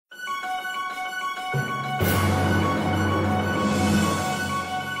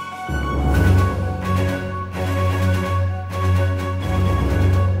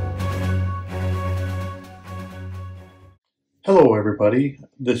Hello everybody,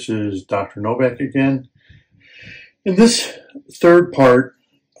 this is Dr. Novak again. In this third part,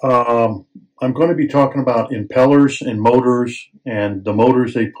 I'm going to be talking about impellers and motors and the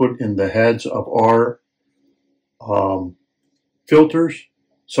motors they put in the heads of our filters,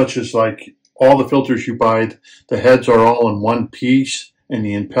 such as like all the filters you buy, the heads are all in one piece and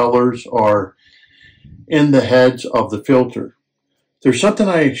the impellers are in the heads of the filter. There's something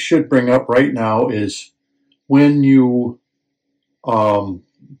I should bring up right now is when you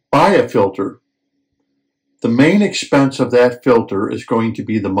buy a filter, the main expense of that filter is going to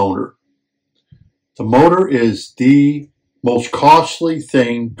be the motor. The motor is the most costly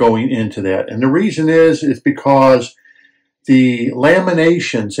thing going into that. And the reason is because the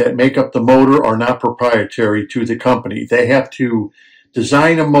laminations that make up the motor are not proprietary to the company. They have to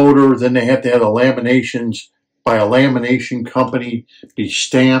design a motor, then they have to have the laminations by a lamination company be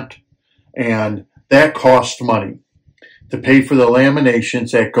stamped, and that costs money to pay for the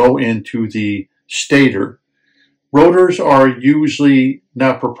laminations that go into the stator. Rotors are usually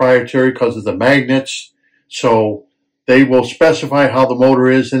not proprietary because of the magnets, so they will specify how the motor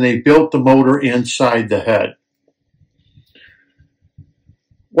is, and they built the motor inside the head.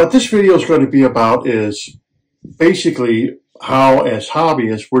 What this video is going to be about is basically how, as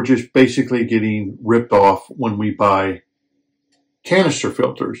hobbyists, we're just basically getting ripped off when we buy canister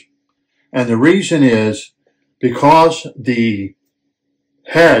filters. And the reason is because the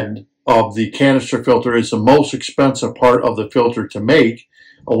head of the canister filter is the most expensive part of the filter to make,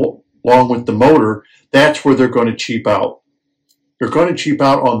 along with the motor, that's where they're going to cheap out. They're going to cheap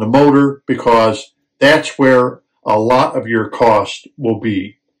out on the motor because that's where a lot of your cost will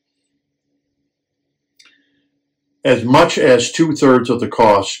be. As much as 2/3 of the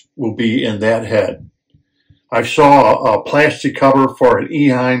cost will be in that head. I saw a plastic cover for an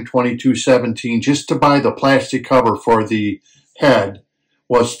Eheim 2217. Just to buy the plastic cover for the head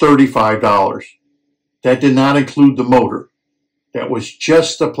was $35. That did not include the motor. That was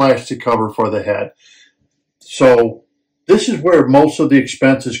just the plastic cover for the head. So this is where most of the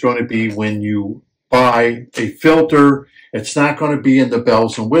expense is going to be when you buy a filter. It's not going to be in the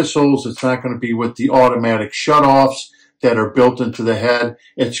bells and whistles. It's not going to be with the automatic shutoffs that are built into the head.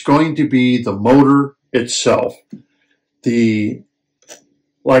 It's going to be the motor itself.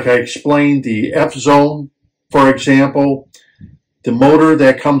 Like I explained, the Fzone, for example, the motor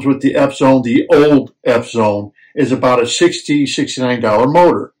that comes with the Fzone, the old Fzone, is about a $60, $69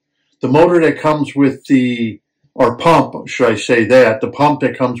 motor. The motor that comes with or pump, should I say that, the pump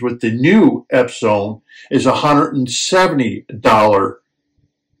that comes with the new Fzone is a $170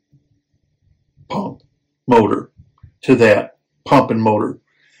 pump motor to that pump and motor.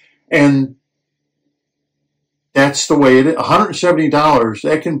 And that's the way it is. $170,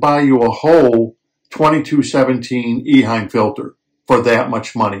 that can buy you a whole 2217 Eheim filter for that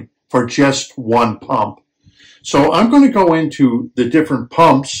much money, for just one pump. So I'm going to go into the different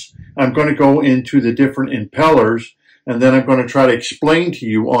pumps. I'm going to go into the different impellers, and then I'm going to try to explain to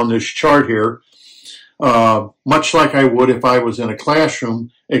you on this chart here, much like I would if I was in a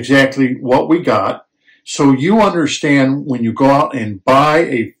classroom, exactly what we got. So you understand when you go out and buy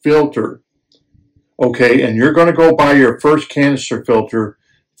a filter, okay, and you're going to go buy your first canister filter,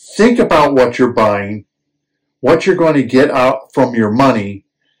 think about what you're buying, what you're going to get out from your money,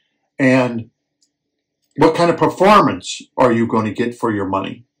 and what kind of performance are you going to get for your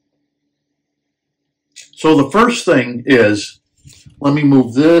money. So the first thing is, let me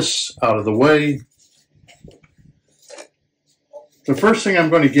move this out of the way. The first thing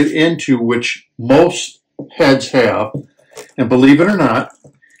I'm going to get into, which most heads have, and believe it or not,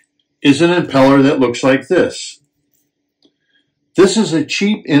 is an impeller that looks like this. This is a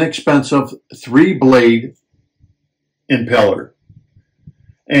cheap, inexpensive 3-blade impeller.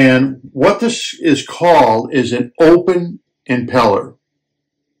 And what this is called is an open impeller.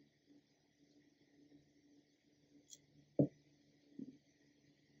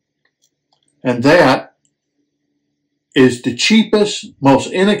 And that is the cheapest,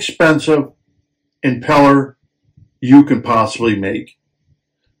 most inexpensive impeller you can possibly make.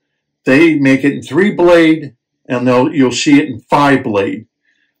 They make it in 3-blade, and you'll see it in 5-blade.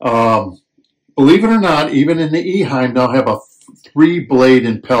 Believe it or not, even in the Eheim, they'll have a 3-blade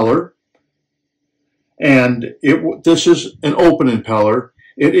impeller. And this is an open impeller.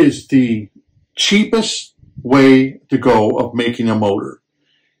 It is the cheapest way to go of making a motor.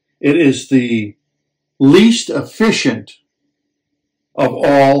 It is the least efficient of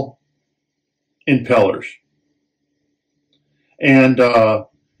all impellers. And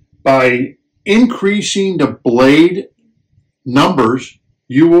by increasing the blade numbers,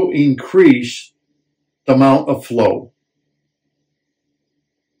 you will increase the amount of flow.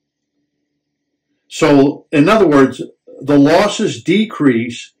 So in other words, the losses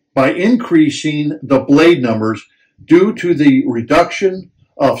decrease by increasing the blade numbers due to the reduction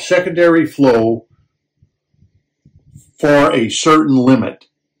of secondary flow for a certain limit.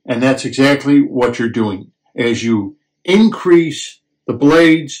 And that's exactly what you're doing. As you increase the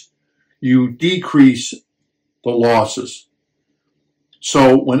blades, you decrease the losses.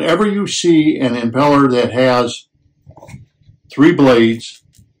 So whenever you see an impeller that has 3 blades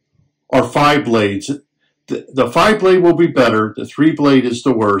or 5 blades, the 5 blade will be better, the 3 blade is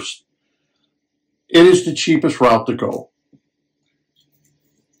the worst. It is the cheapest route to go.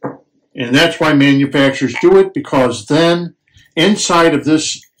 And that's why manufacturers do it, because then inside of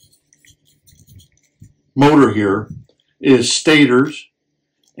this motor here is stators,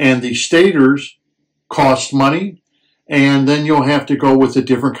 and the stators cost money, and then you'll have to go with a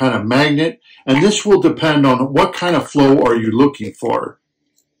different kind of magnet, and this will depend on what kind of flow are you looking for,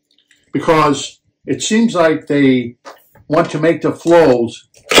 because it seems like they want to make the flows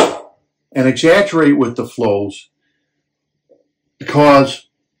and exaggerate with the flows because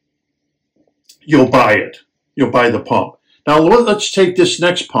you'll buy it. You'll buy the pump. Now let's take this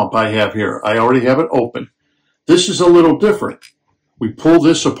next pump I have here. I already have it open. This is a little different. We pull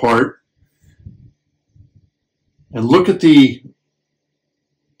this apart and look at the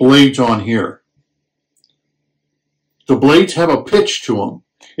blades on here. The blades have a pitch to them.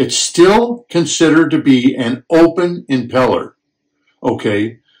 It's still considered to be an open impeller.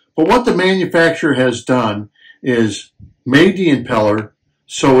 Okay, but what the manufacturer has done is made the impeller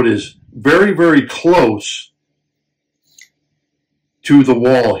so it is very, very close to the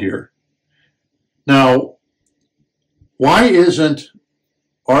wall here. Now, why isn't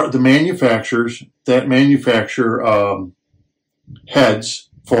the manufacturers that manufacture heads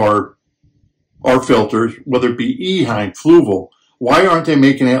for our filters, whether it be Eheim, Fluval, why aren't they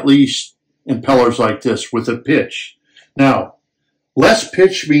making at least impellers like this with a pitch? Now, less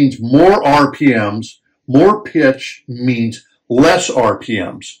pitch means more RPMs. More pitch means less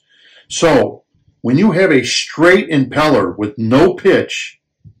RPMs. So, when you have a straight impeller with no pitch,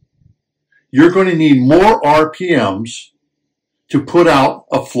 you're going to need more RPMs to put out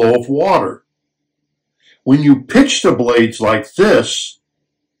a flow of water. When you pitch the blades like this,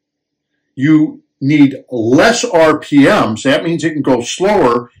 you need less RPMs. That means it can go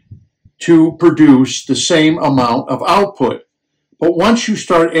slower to produce the same amount of output. But once you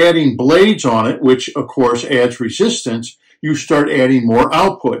start adding blades on it, which of course adds resistance, you start adding more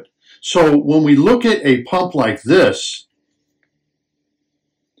output. So when we look at a pump like this,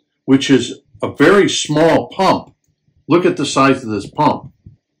 which is a very small pump, look at the size of this pump.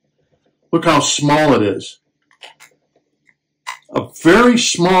 Look how small it is. A very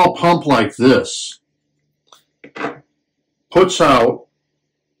small pump like this puts out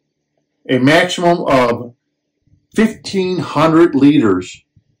a maximum of 1,500 liters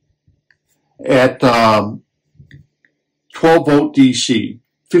at 12 volt DC,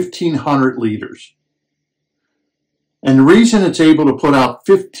 1,500 liters. And the reason it's able to put out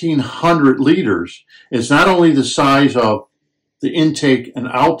 1,500 liters is not only the size of the intake and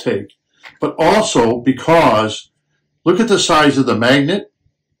outtake, but also because, look at the size of the magnet.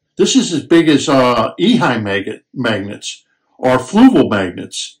 This is as big as Eheim magnets or Fluval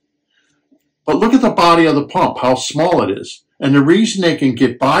magnets. But look at the body of the pump, how small it is. And the reason they can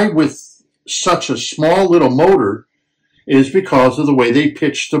get by with such a small little motor is because of the way they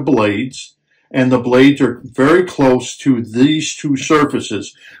pitch the blades. And the blades are very close to these two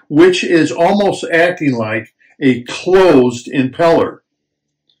surfaces, which is almost acting like a closed impeller.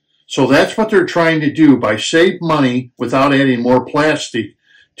 So that's what they're trying to do by save money without adding more plastic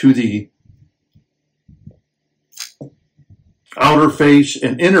to the outer face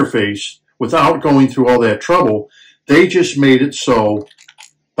and inner face. Without going through all that trouble, they just made it so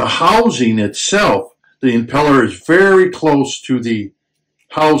the housing itself, the impeller is very close to the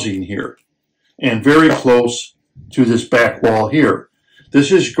housing here and very close to this back wall here.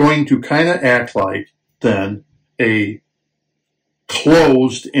 This is going to kind of act like then a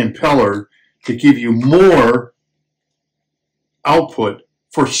closed impeller to give you more output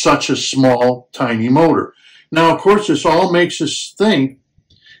for such a small, tiny motor. Now, of course, this all makes us think,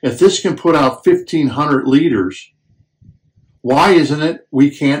 if this can put out 1,500 liters, why isn't it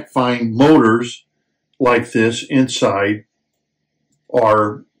we can't find motors like this inside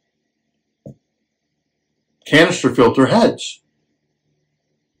our canister filter heads?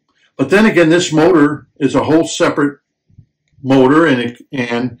 But then again, this motor is a whole separate motor,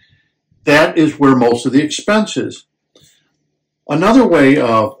 and that is where most of the expense is. Another way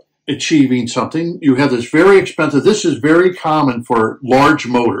of achieving something, you have this very expensive, this is very common for large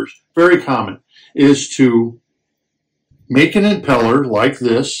motors, very common, is to make an impeller like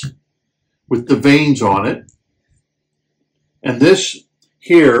this with the vanes on it. And this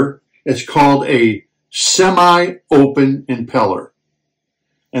here is called a semi-open impeller.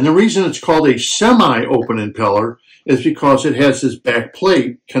 And the reason it's called a semi-open impeller is because it has this back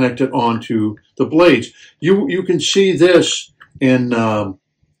plate connected onto the blades. You can see this in, you'll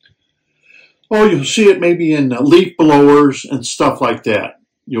see it maybe in leaf blowers and stuff like that.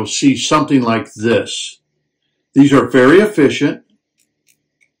 You'll see something like this. These are very efficient,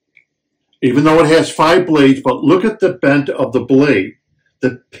 even though it has 5 blades, but look at the bent of the blade,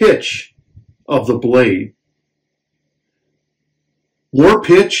 the pitch of the blade. More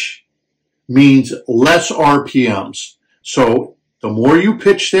pitch means less RPMs. So the more you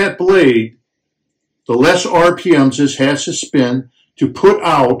pitch that blade, the less RPMs this has to spin to put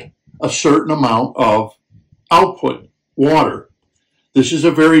out a certain amount of output, water. This is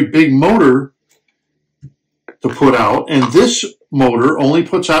a very big motor to put out, and this motor only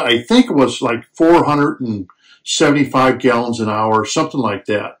puts out, I think it was like 475 gallons an hour, something like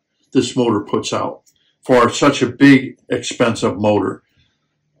that, this motor puts out for such a big, expensive motor.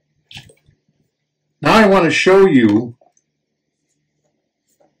 Now I want to show you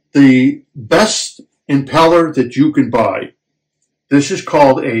the best impeller that you can buy. This is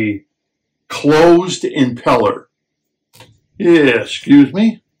called a closed impeller. Yeah, excuse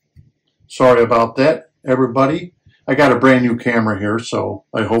me. Sorry about that, everybody. I got a brand new camera here, so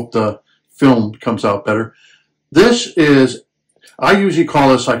I hope the film comes out better. This is, I usually call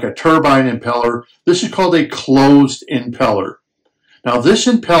this like a turbine impeller. This is called a closed impeller. Now this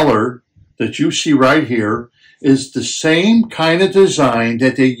impeller that you see right here is the same kind of design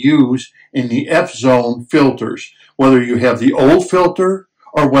that they use in the Fzone filters, whether you have the old filter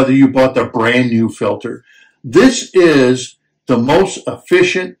or whether you bought the brand new filter. This is the most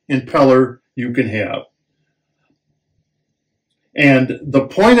efficient impeller you can have. And the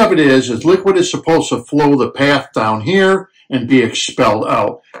point of it is liquid is supposed to flow the path down here and be expelled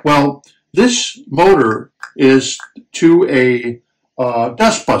out. Well, this motor is to a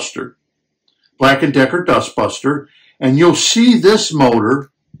dustbuster, Black & Decker dustbuster, and you'll see this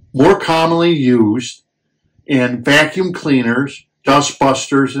motor more commonly used in vacuum cleaners,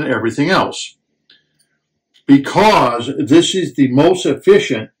 dustbusters, and everything else, because this is the most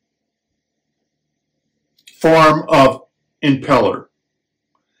efficient form of impeller.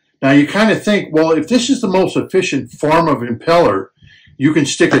 Now you kind of think, well, if this is the most efficient form of impeller, you can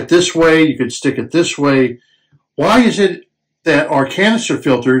stick it this way, you can stick it this way. Why is it that our canister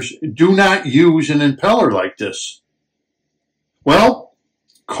filters do not use an impeller like this? Well,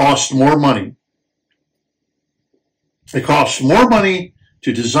 costs more money. It costs more money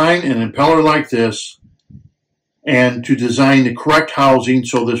to design an impeller like this and to design the correct housing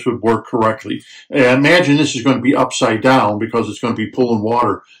so this would work correctly. Imagine this is going to be upside down because it's going to be pulling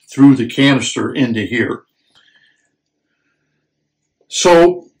water through the canister into here.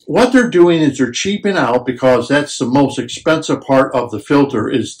 So what they're doing is they're cheaping out, because that's the most expensive part of the filter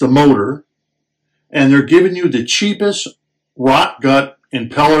is the motor, and they're giving you the cheapest rot gut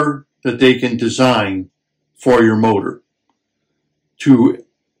impeller that they can design for your motor to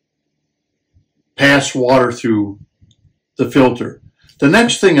pass water through the filter. The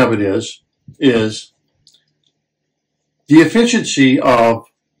next thing of it is the efficiency of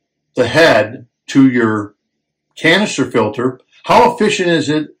the head to your canister filter. How efficient is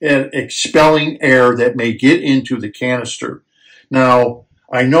it at expelling air that may get into the canister? Now,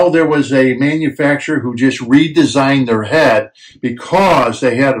 I know there was a manufacturer who just redesigned their head because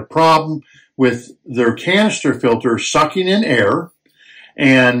they had a problem with their canister filter sucking in air,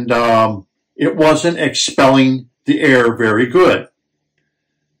 and it wasn't expelling the air very good.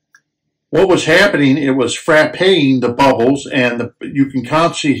 What was happening, it was frapping the bubbles, and you can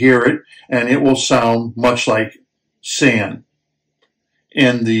constantly hear it, and it will sound much like sand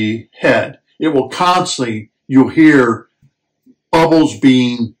in the head. It will constantly, you'll hear bubbles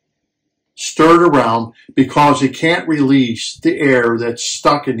being stirred around because it can't release the air that's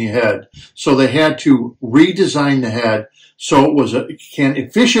stuck in the head. So they had to redesign the head so it can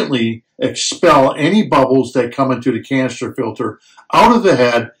efficiently expel any bubbles that come into the canister filter out of the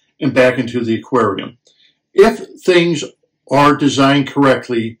head and back into the aquarium. If things are designed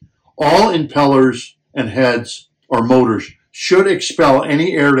correctly, all impellers and heads or motors should expel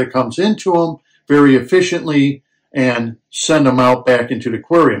any air that comes into them very efficiently and send them out back into the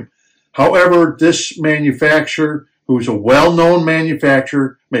aquarium. However, this manufacturer, who's a well-known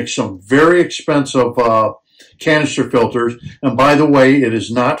manufacturer, makes some very expensive canister filters. And by the way, it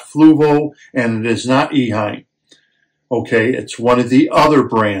is not Fluvo and it is not Eheim. Okay, it's one of the other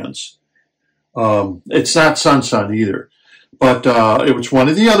brands. It's not Sun either. But it was one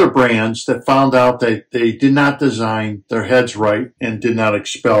of the other brands that found out that they did not design their heads right and did not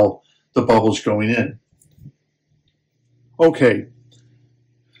expel the bubbles going in. Okay,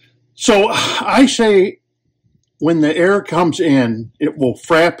 so I say when the air comes in, it will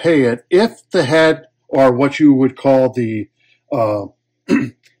frappe it if the head, or what you would call the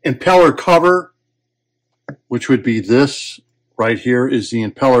impeller cover, which would be this right here is the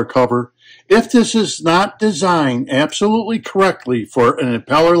impeller cover. If this is not designed absolutely correctly for an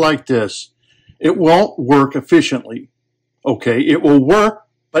impeller like this, it won't work efficiently. Okay, it will work,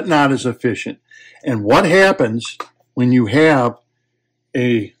 but not as efficient. And what happens when you have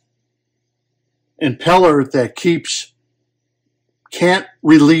a impeller that can't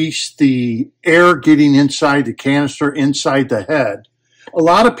release the air getting inside the canister, inside the head? A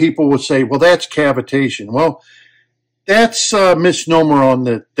lot of people would say, well, that's cavitation. Well, that's a misnomer on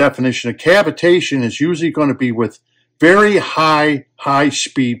the definition of cavitation. Is usually going to be with very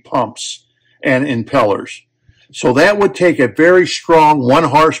high-speed pumps and impellers. So that would take a very strong 1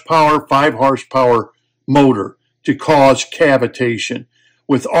 horsepower, 5 horsepower motor to cause cavitation.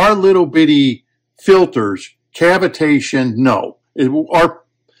 With our little bitty filters, cavitation, no.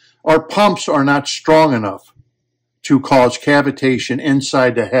 Our pumps are not strong enough to cause cavitation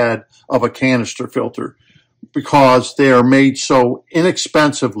inside the head of a canister filter, because they are made so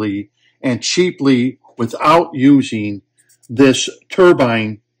inexpensively and cheaply without using this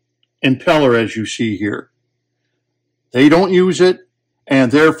turbine impeller as you see here. They don't use it,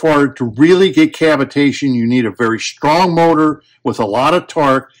 and therefore to really get cavitation you need a very strong motor with a lot of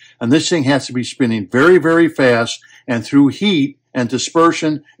torque, and this thing has to be spinning very, very fast, and through heat and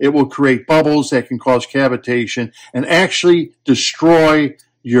dispersion it will create bubbles that can cause cavitation and actually destroy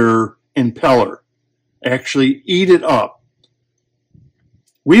your impeller. Actually eat it up.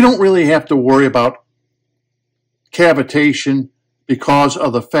 We don't really have to worry about cavitation because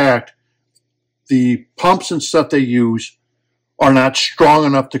of the fact the pumps and stuff they use are not strong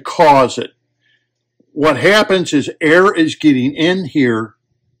enough to cause it. What happens is air is getting in here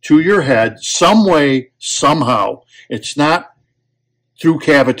to your head some way, somehow. It's not through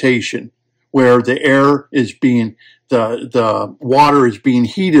cavitation where the air is being, the water is being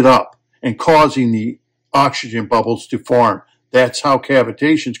heated up and causing the oxygen bubbles to form. That's how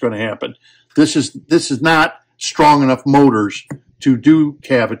cavitation is going to happen. This is not strong enough motors to do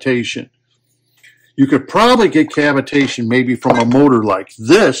cavitation. You could probably get cavitation maybe from a motor like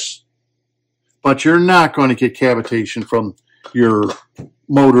this, but you're not going to get cavitation from your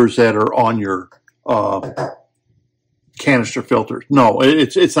motors that are on your canister filters. No,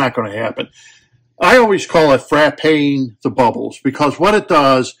 it's not going to happen. I always call it frappeing the bubbles, because what it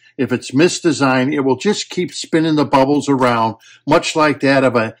does, if it's misdesigned, it will just keep spinning the bubbles around, much like that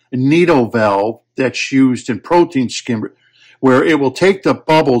of a needle valve that's used in protein skimmer, where it will take the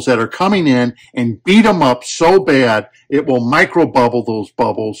bubbles that are coming in and beat them up so bad it will micro bubble those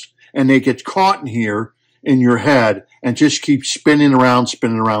bubbles, and they get caught in here in your head and just keep spinning around,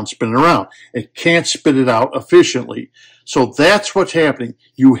 spinning around, spinning around. It can't spit it out efficiently. So that's what's happening.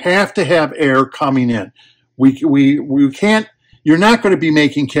 You have to have air coming in. We can't, you're not going to be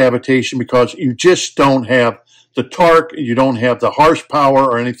making cavitation because you just don't have the torque, you don't have the horsepower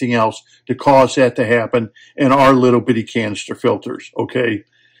or anything else to cause that to happen in our little bitty canister filters, okay?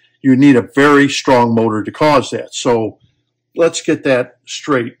 You need a very strong motor to cause that. So let's get that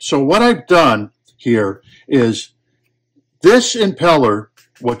straight. So what I've done here is this impeller,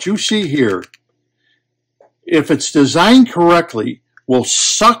 what you see here, if it's designed correctly, will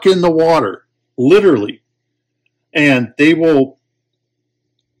suck in the water, literally. And they will,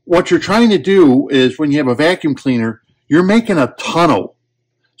 what you're trying to do is when you have a vacuum cleaner, you're making a tunnel.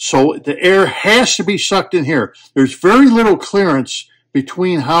 So the air has to be sucked in here. There's very little clearance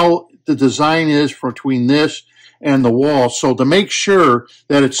between how the design is between this and the wall. So to make sure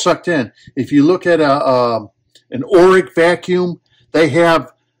that it's sucked in, if you look at an Auric vacuum, they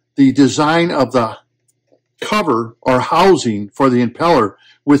have the design of the cover or housing for the impeller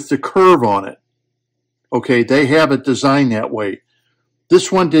with the curve on it. Okay, they have it designed that way.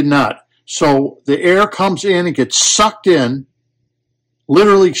 This one did not. So the air comes in and gets sucked in,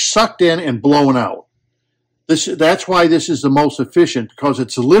 literally sucked in and blown out. That's why this is the most efficient, because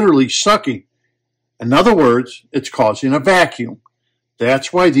it's literally sucking. In other words, it's causing a vacuum.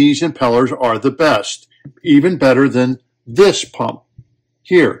 That's why these impellers are the best, even better than this pump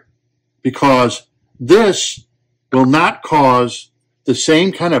here, because this will not cause the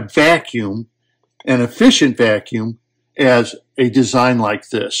same kind of vacuum an efficient vacuum as a design like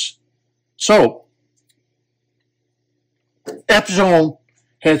this. So, Fzone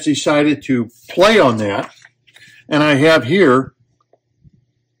has decided to play on that, and I have here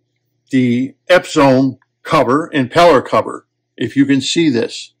the Fzone cover, impeller cover, if you can see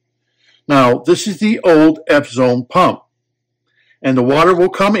this. Now, this is the old Fzone pump, and the water will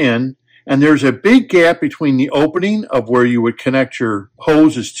come in, and there's a big gap between the opening of where you would connect your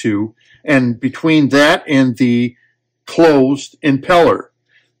hoses to, and between that and the closed impeller.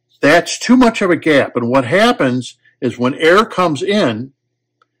 That's too much of a gap, and what happens is when air comes in,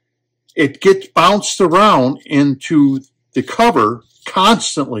 it gets bounced around into the cover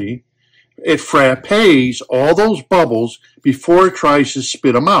constantly. It frappes all those bubbles before it tries to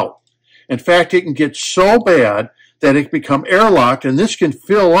spit them out. In fact, it can get so bad that it can become airlocked, and this can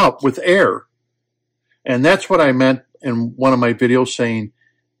fill up with air. And that's what I meant in one of my videos, saying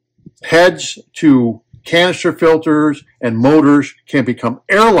heads to canister filters and motors can become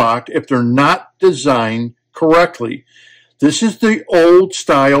airlocked if they're not designed correctly. This is the old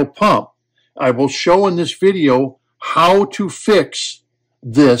style pump. I will show in this video how to fix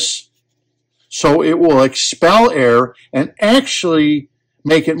this so it will expel air and actually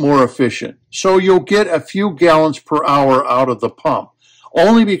make it more efficient. So you'll get a few gallons per hour out of the pump,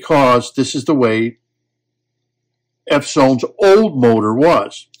 only because this is the way Fzone's old motor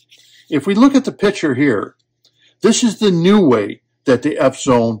was. If we look at the picture here, this is the new way that the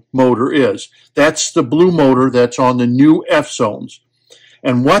Fzone motor is. That's the blue motor that's on the new Fzones.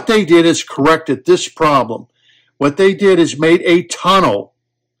 And what they did is corrected this problem. What they did is made a tunnel,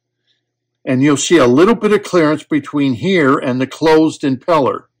 and you'll see a little bit of clearance between here and the closed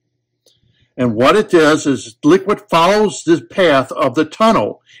impeller. And what it does is liquid follows the path of the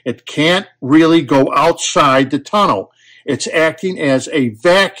tunnel. It can't really go outside the tunnel. It's acting as a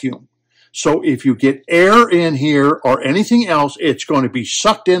vacuum. So if you get air in here or anything else, it's going to be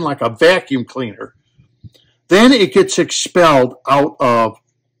sucked in like a vacuum cleaner. Then it gets expelled out of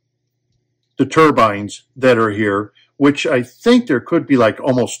the turbines that are here, which I think there could be like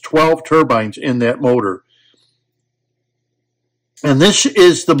almost 12 turbines in that motor. And this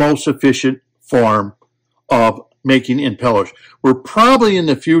is the most efficient form of making impellers. We're probably in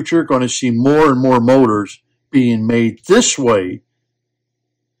the future going to see more and more motors being made this way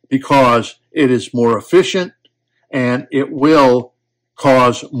because it is more efficient and it will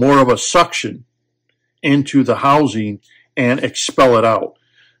cause more of a suction into the housing and expel it out.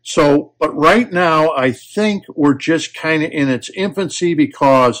 So, but right now, I think we're just kind of in its infancy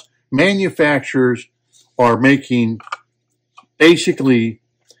because manufacturers are making basically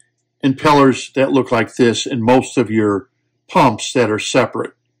impellers that look like this in most of your pumps that are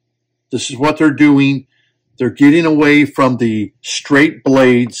separate. This is what they're doing. They're getting away from the straight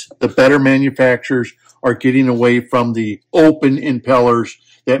blades. The better manufacturers are getting away from the open impellers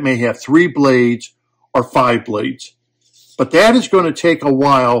that may have 3 blades or 5 blades. But that is going to take a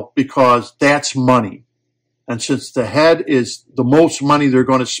while because that's money. And since the head is the most money they're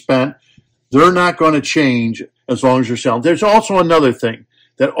going to spend, they're not going to change as long as you're selling. There's also another thing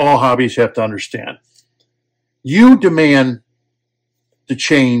that all hobbyists have to understand. You demand the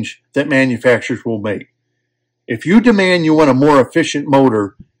change that manufacturers will make. If you demand you want a more efficient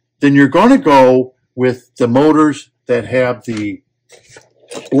motor, then you're going to go with the motors that have the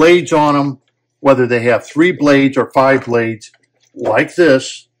blades on them, whether they have 3 blades or 5 blades, like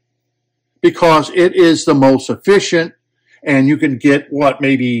this, because it is the most efficient, and you can get, what,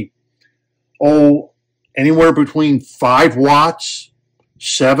 maybe, anywhere between 5 watts,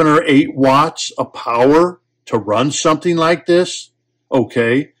 7 or 8 watts of power to run something like this,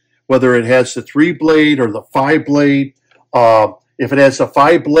 okay? Whether it has the 3 blade or the 5 blade. If it has a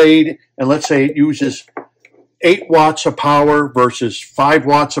 5 blade, and let's say it uses 8 watts of power versus 5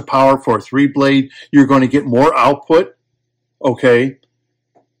 watts of power for a 3 blade, you're going to get more output, okay?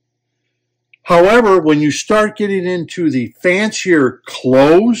 However, when you start getting into the fancier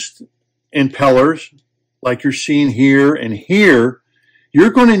closed impellers, like you're seeing here and here,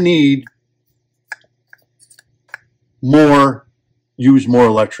 you're going to need use more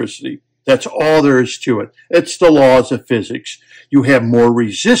electricity. That's all there is to it. It's the laws of physics. You have more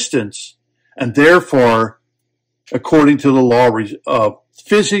resistance, and therefore, according to the law of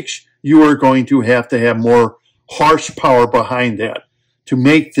physics, you are going to have more horsepower behind that to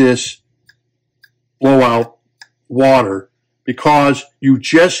make this blow out water, because you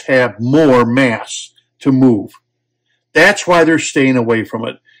just have more mass to move. That's why they're staying away from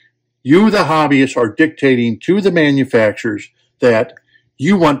it. You, the hobbyists, are dictating to the manufacturers that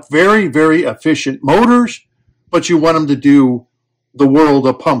you want very, very efficient motors, but you want them to do the world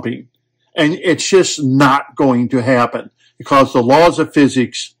of pumping. And it's just not going to happen because the laws of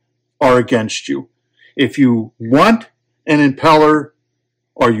physics are against you. If you want an impeller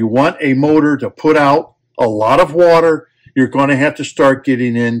or you want a motor to put out a lot of water, you're going to have to start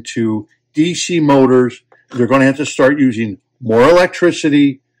getting into DC motors. You're going to have to start using more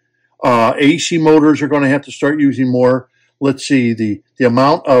electricity. AC motors are going to have to start using more. Let's see, the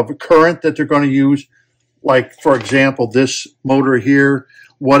amount of current that they're going to use. Like, for example, this motor here,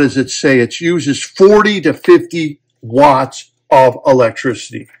 what does it say? It uses 40 to 50 watts of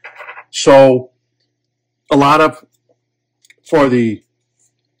electricity. So a lot of, for the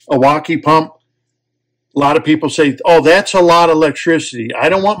Iwaki pump, a lot of people say, oh, that's a lot of electricity. I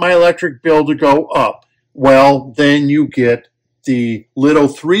don't want my electric bill to go up. Well, then you get the little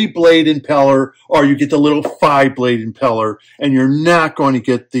 3-blade impeller or you get the little 5-blade impeller, and you're not going to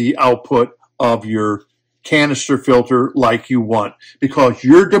get the output of your canister filter like you want because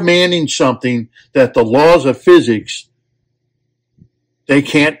you're demanding something that the laws of physics, they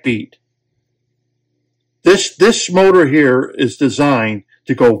can't beat. This motor here is designed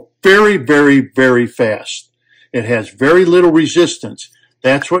to go very, very, very fast. It has very little resistance.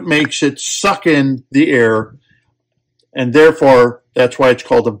 That's what makes it suck in the air, and therefore that's why it's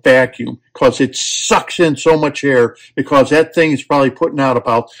called a vacuum, because it sucks in so much air, because that thing is probably putting out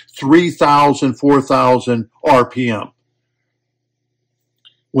about 3,000, 4,000 RPM.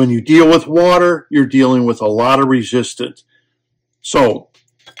 When you deal with water, you're dealing with a lot of resistance. So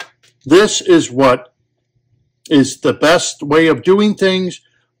this is what is the best way of doing things,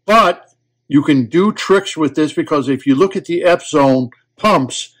 but you can do tricks with this because if you look at the Fzone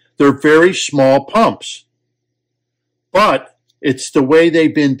pumps, they're very small pumps. But it's the way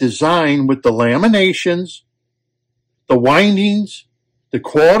they've been designed with the laminations, the windings, the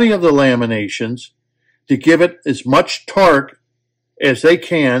quality of the laminations to give it as much torque as they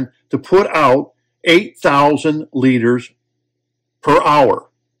can to put out 8,000 liters per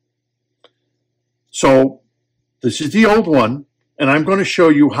hour. So this is the old one, and I'm going to show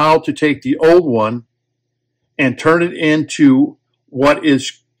you how to take the old one and turn it into what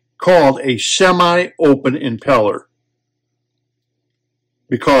is called a semi-open impeller.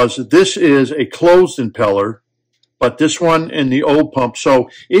 Because this is a closed impeller, but this one in the old pump. So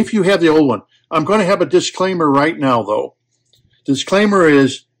if you have the old one, I'm going to have a disclaimer right now, though. Disclaimer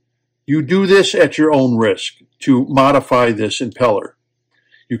is you do this at your own risk to modify this impeller.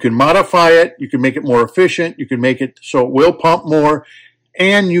 You can modify it, you can make it more efficient, you can make it so it will pump more,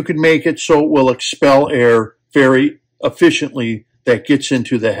 and you can make it so it will expel air very efficiently that gets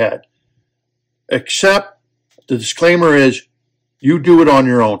into the head. Except the disclaimer is you do it on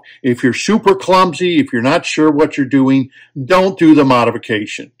your own. If you're super clumsy, if you're not sure what you're doing, don't do the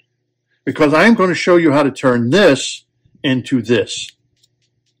modification. Because I'm going to show you how to turn this into this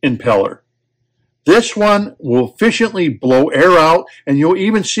impeller. This one will efficiently blow air out, and you'll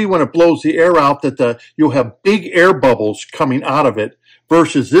even see when it blows the air out that you'll have big air bubbles coming out of it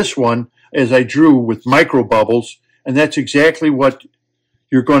versus this one, as I drew, with micro bubbles. And that's exactly what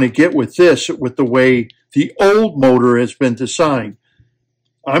you're going to get with this, with the way the old motor has been designed.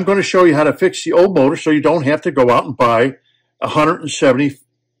 I'm going to show you how to fix the old motor so you don't have to go out and buy a $170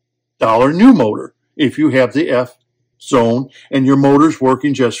 new motor if you have the Fzone and your motor's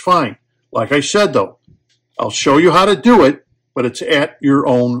working just fine. Like I said, though, I'll show you how to do it, but it's at your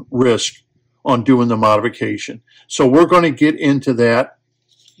own risk on doing the modification. So we're going to get into that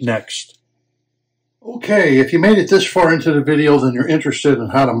next. Okay, if you made it this far into the video, then you're interested in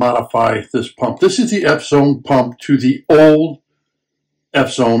how to modify this pump. This is the Fzone pump to the old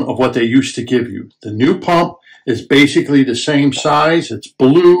Fzone of what they used to give you. The new pump is basically the same size. It's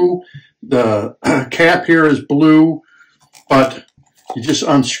blue. The cap here is blue, but you just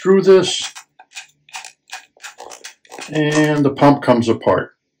unscrew this and the pump comes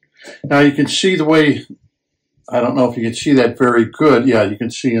apart. Now you can see the way, I don't know if you can see that very good. Yeah, you can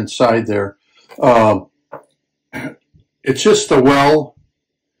see inside there. It's just the well.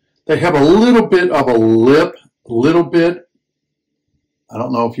 They have a little bit of a lip, a little bit. I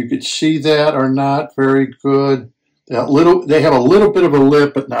don't know if you could see that or not very good. They have a little bit of a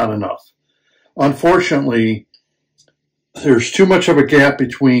lip, but not enough. Unfortunately, there's too much of a gap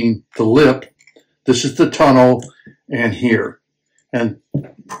between the lip, this is the tunnel, and here. And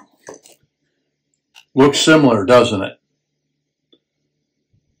looks similar, doesn't it?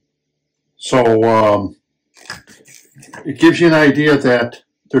 So it gives you an idea that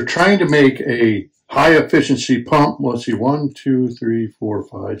they're trying to make a high efficiency pump. Let's see, 1, 2, 3, 4,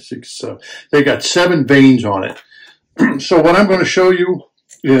 5, 6, 7. They got 7 vanes on it. So what I'm going to show you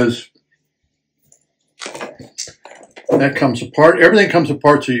is, That comes apart. Everything comes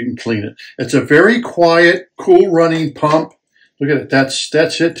apart so you can clean it. It's a very quiet, cool running pump. Look at it.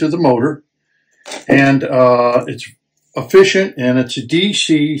 That's it to the motor. And it's efficient, and it's a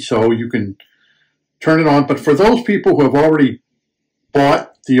DC, so you can turn it on. But for those people who have already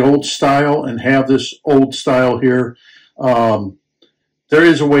bought the old style and have this old style here, there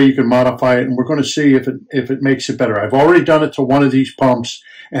is a way you can modify it, and we're going to see if it makes it better. I've already done it to one of these pumps,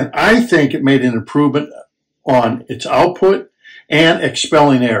 and I think it made an improvement on its output and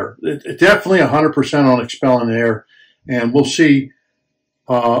expelling air. It definitely 100% on expelling air, and we'll see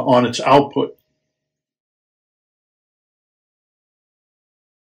on its output.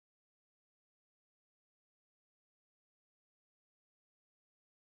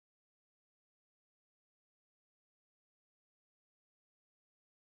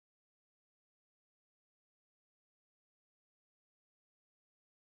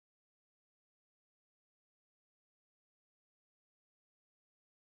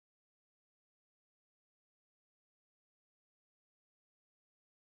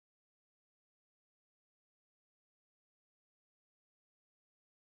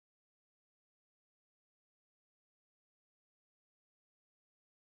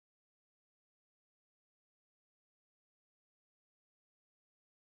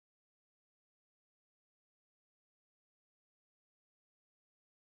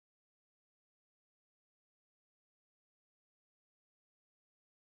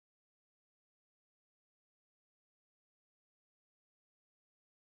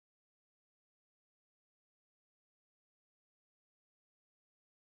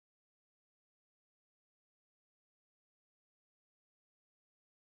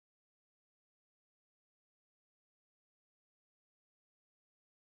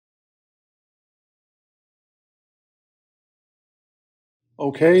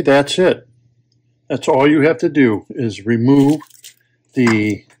 Okay, that's it. That's all you have to do is remove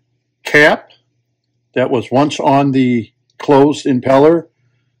the cap that was once on the closed impeller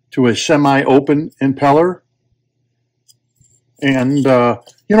to a semi-open impeller. And,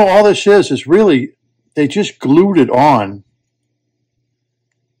 you know, all this is really, they just glued it on.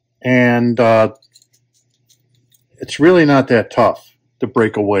 And it's really not that tough to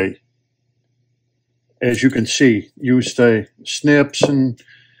break away. As you can see, use the snips and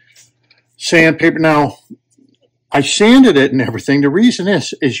sandpaper. Now, I sanded it and everything. The reason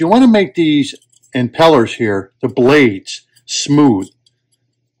is you want to make these impellers here, the blades, smooth.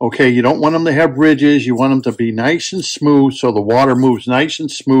 Okay, you don't want them to have ridges. You want them to be nice and smooth so the water moves nice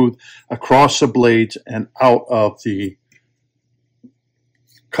and smooth across the blades and out of the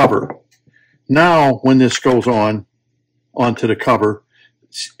cover. Now, when this goes on onto the cover,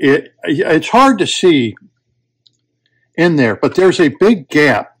 it's hard to see in there, but there's a big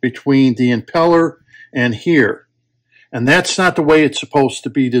gap between the impeller and here, and that's not the way it's supposed to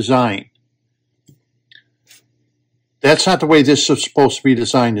be designed. That's not the way this is supposed to be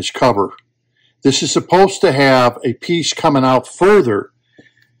designed, this cover. This is supposed to have a piece coming out further,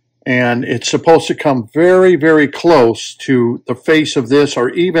 and it's supposed to come very, very close to the face of this, or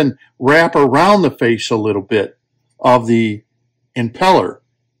even wrap around the face a little bit of the impeller.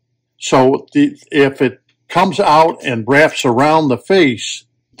 So if it comes out and wraps around the face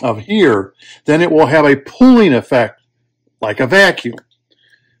of here, then it will have a pulling effect like a vacuum.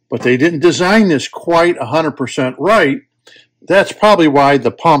 But they didn't design this quite 100% right. That's probably why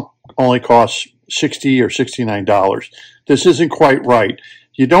the pump only costs $60 or $69. This isn't quite right.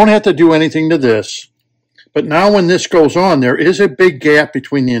 You don't have to do anything to this. But now when this goes on, there is a big gap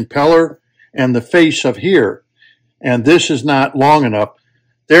between the impeller and the face of here. And this is not long enough.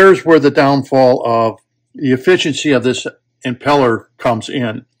 There's where the downfall of the efficiency of this impeller comes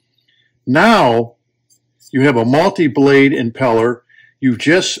in. Now, you have a multi-blade impeller. You've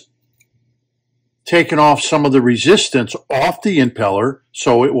just taken off some of the resistance off the impeller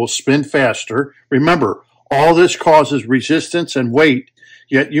so it will spin faster. Remember, all this causes resistance and weight,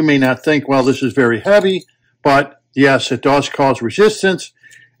 yet you may not think, well, this is very heavy, but yes, it does cause resistance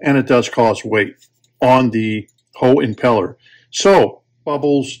and it does cause weight on the whole impeller. So,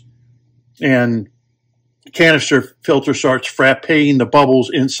 bubbles and canister filter starts frapping the bubbles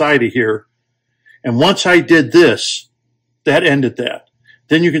inside of here. And once I did this, that ended that.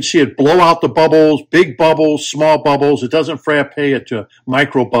 Then you can see it blow out the bubbles, big bubbles, small bubbles. It doesn't frappe it to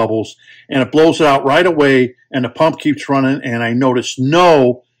micro bubbles. And it blows it out right away, and the pump keeps running, and I noticed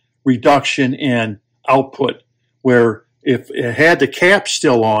no reduction in output, where if it had the cap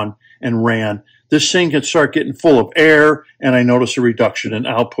still on and ran, this thing could start getting full of air, and I noticed a reduction in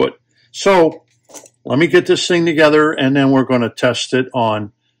output. So let me get this thing together, and then we're going to test it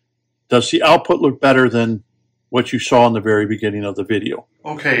on, does the output look better than what you saw in the very beginning of the video.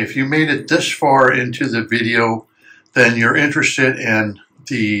 Okay, if you made it this far into the video, then you're interested in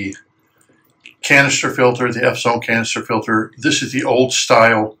the canister filter, the Fzone canister filter. This is the old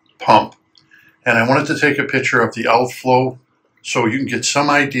style pump. And I wanted to take a picture of the outflow so you can get some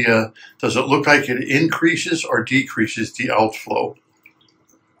idea, does it look like it increases or decreases the outflow?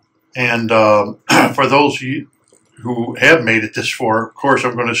 And for those of you who have made it this far, of course,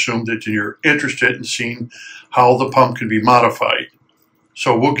 I'm going to assume that you're interested in seeing how the pump can be modified.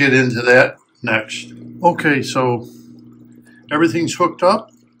 So we'll get into that next. Okay, so everything's hooked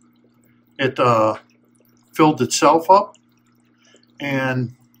up. It filled itself up.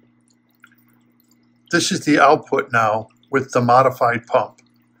 And this is the output now with the modified pump.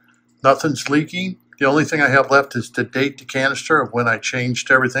 Nothing's leaking. The only thing I have left is to date the canister of when I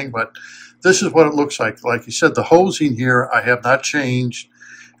changed everything, but this is what it looks like. Like you said, the hosing here I have not changed,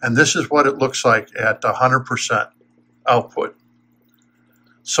 and this is what it looks like at 100% output.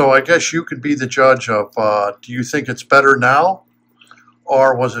 So I guess you could be the judge of, do you think it's better now,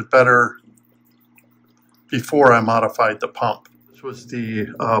 or was it better before I modified the pump? This was the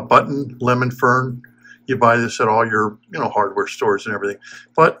button lemon fern. You buy this at all your hardware stores and everything.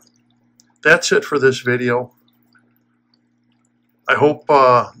 But that's it for this video. I hope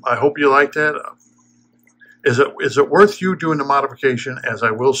you liked it. Is it worth you doing the modification? As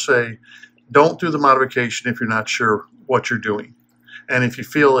I will say, don't do the modification if you're not sure what you're doing. And if you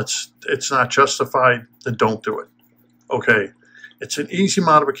feel it's not justified, then don't do it. Okay, it's an easy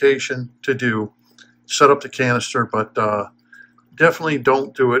modification to do. Set up the canister, but definitely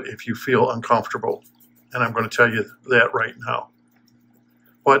don't do it if you feel uncomfortable. And I'm going to tell you that right now.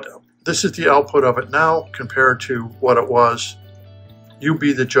 But this is the output of it now compared to what it was. You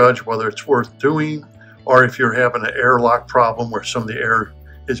be the judge whether it's worth doing, or if you're having an airlock problem where some of the air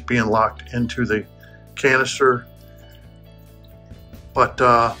is being locked into the canister. But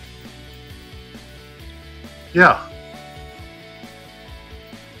yeah,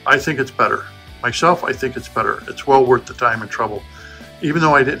 I think it's better. Myself, I think it's better. It's well worth the time and trouble. Even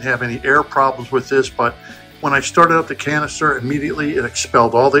though I didn't have any air problems with this, but when I started up the canister, immediately it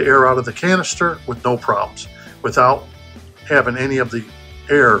expelled all the air out of the canister with no problems, without having any of the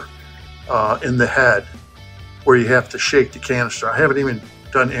air in the head where you have to shake the canister. I haven't even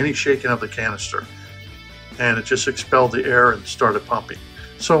done any shaking of the canister, and it just expelled the air and started pumping.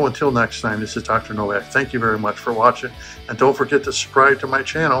 So until next time, this is Dr. Novak. Thank you very much for watching, and don't forget to subscribe to my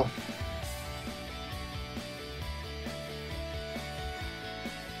channel.